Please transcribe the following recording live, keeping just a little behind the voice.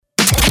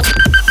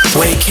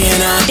Waking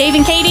up. Dave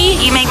and Katie,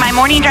 you make my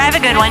morning drive a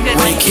good one.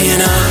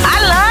 Waking up.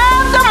 I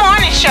love the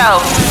morning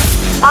show.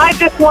 I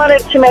just wanted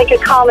to make a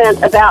comment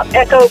about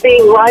Echo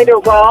being right or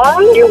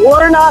wrong. You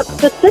were not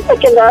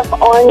specific enough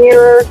on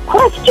your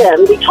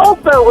question.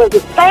 Tulsa was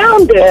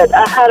founded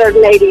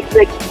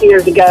 186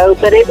 years ago,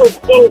 but it was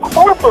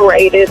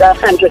incorporated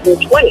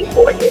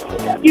 124 years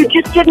ago. You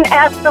just didn't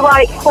ask the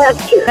right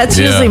question. That's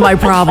usually my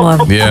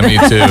problem. Yeah, me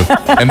too.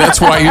 And that's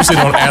why I usually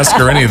don't ask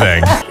her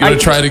anything. You want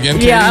to try it again,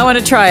 Katie? Yeah, I want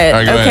to try it. All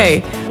right, go okay.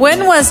 ahead.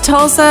 When was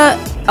Tulsa,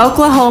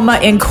 Oklahoma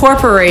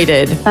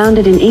incorporated?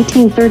 Founded in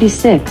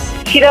 1836.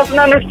 She doesn't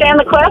understand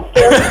the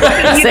question.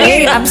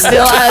 See,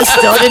 I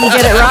still didn't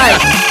get it right.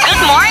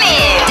 Good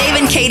morning. Dave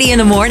and Katie in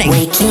the morning.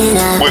 Waking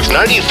up. With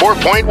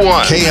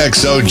 94.1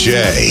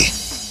 KXOJ.